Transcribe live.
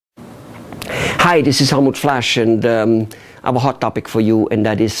Hi, this is Helmut Flash, and I have a hot topic for you, and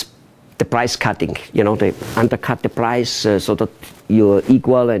that is the price cutting. You know, they undercut the price so that you're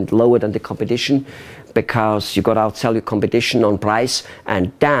equal and lower than the competition, because you got to outsell your competition on price,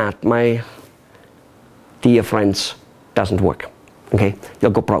 and that, my dear friends, doesn't work. Okay, you'll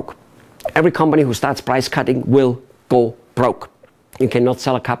go broke. Every company who starts price cutting will go broke. You cannot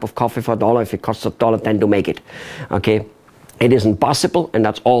sell a cup of coffee for $1 if it costs $1.10 to make it. Okay, it isn't possible, and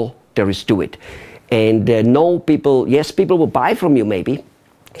that's all there is to it. And no, people, yes, people will buy from you maybe,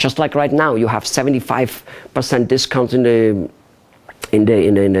 just like right now you have 75% discounts in the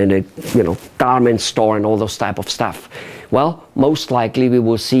you know, garment store and all those type of stuff. Well, most likely we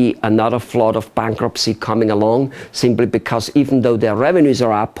will see another flood of bankruptcy coming along, simply because even though their revenues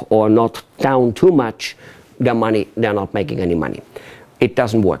are up or not down too much, they're not making any money. It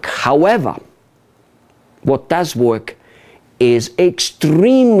doesn't work. However, what does work is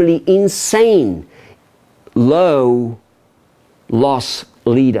extremely insane low loss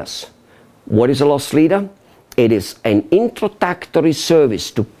leaders. What is a loss leader? It is an introductory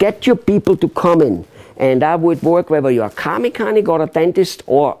service to get your people to come in, and that would work whether you're a car mechanic or a dentist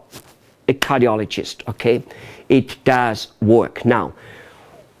or a cardiologist. Okay, it does work now.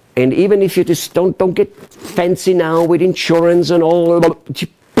 And even if you just don't get fancy now with insurance and all,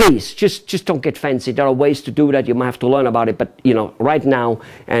 please just don't get fancy. There are ways to do that. You might have to learn about it, but you know, right now,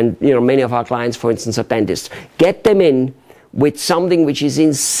 and you know, many of our clients, for instance, are dentists. Get them in with something which is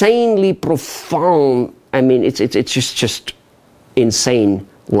insanely profound. I mean, it's just insane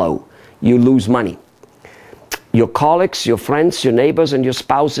low. You lose money. Your colleagues, your friends, your neighbors, and your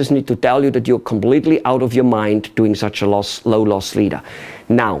spouses need to tell you that you're completely out of your mind doing such a low loss leader.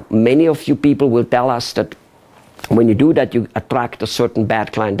 Now, many of you people will tell us that when you do that, you attract a certain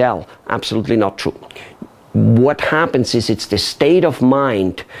bad clientele. Absolutely not true. What happens is it's the state of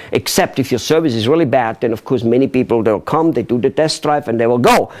mind, except if your service is really bad, then of course many people, they'll come, they do the test drive, and they will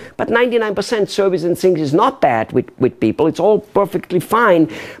go. But 99% service and things is not bad with people. It's all perfectly fine.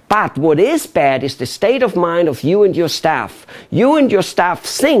 But what is bad is the state of mind of you and your staff. You and your staff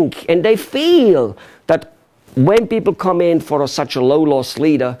think and they feel that when people come in for such a low loss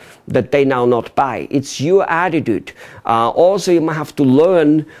leader, that they now not buy. It's your attitude. Also, you might have to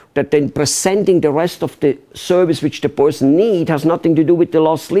learn that then presenting the rest of the service which the person needs has nothing to do with the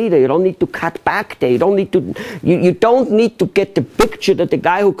loss leader. You don't need to cut back there. You don't need to. You don't need to get the picture that the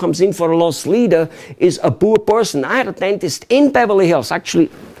guy who comes in for a loss leader is a poor person. I had a dentist in Beverly Hills, actually,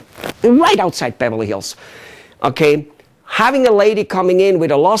 right outside Beverly Hills. Okay. Having a lady coming in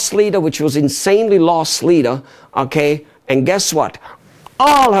with a loss leader, which was insanely loss leader, okay, and guess what?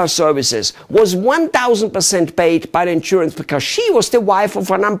 All her services was 1,000% paid by the insurance because she was the wife of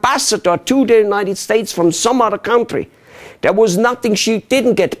an ambassador to the United States from some other country. There was nothing she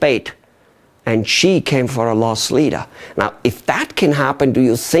didn't get paid. And she came for a loss leader. Now, if that can happen, do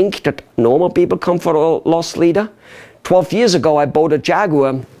you think that normal people come for a loss leader? 12 years ago, I bought a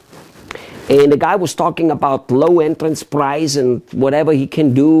Jaguar. And the guy was talking about low entrance price and whatever he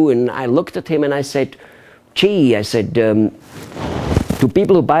can do. And I looked at him and I said, gee, I said, do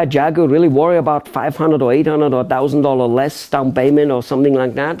people who buy a Jaguar really worry about $500 or $800 or $1,000 less down payment or something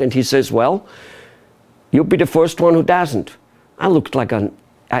like that? And he says, well, you'll be the first one who doesn't. I looked like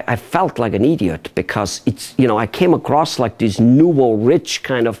I felt like an idiot, because it's, you know, I came across like this nouveau rich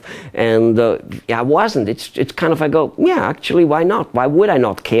kind of, and I wasn't. It's kind of, I go, yeah, actually, why not? Why would I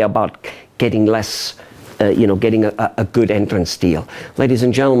not care about getting less, you know, getting a good entrance deal? Ladies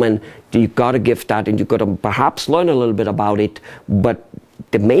and gentlemen, you've got to give that, and you've got to perhaps learn a little bit about it, but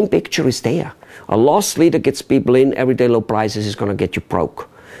the main picture is there. A loss leader gets people in, everyday low prices is going to get you broke.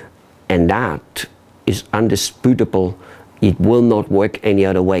 And that is undisputable. It will not work any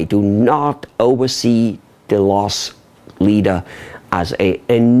other way. Do not oversee the loss leader as an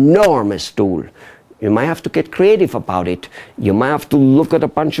enormous tool. You might have to get creative about it. You might have to look at a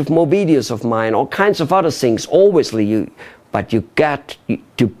bunch of more videos of mine, all kinds of other things, obviously. But you got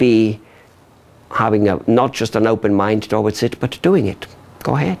to be having not just an open mind towards it, but doing it.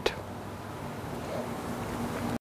 Go ahead.